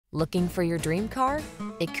Looking for your dream car?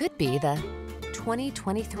 It could be the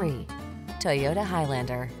 2023 Toyota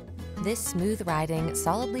Highlander. This smooth-riding,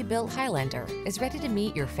 solidly built Highlander is ready to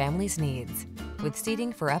meet your family's needs. With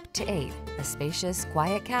seating for up to 8, a spacious,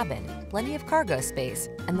 quiet cabin, plenty of cargo space,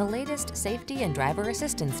 and the latest safety and driver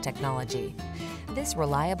assistance technology. This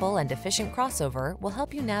reliable and efficient crossover will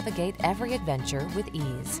help you navigate every adventure with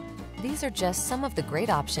ease. These are just some of the great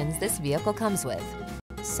options this vehicle comes with: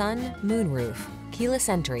 sun, moonroof, keyless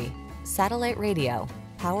entry, satellite radio,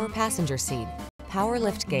 power passenger seat, power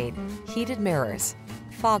liftgate, heated mirrors,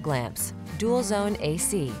 fog lamps, dual zone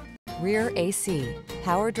AC, rear AC,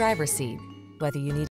 power driver seat. Whether you need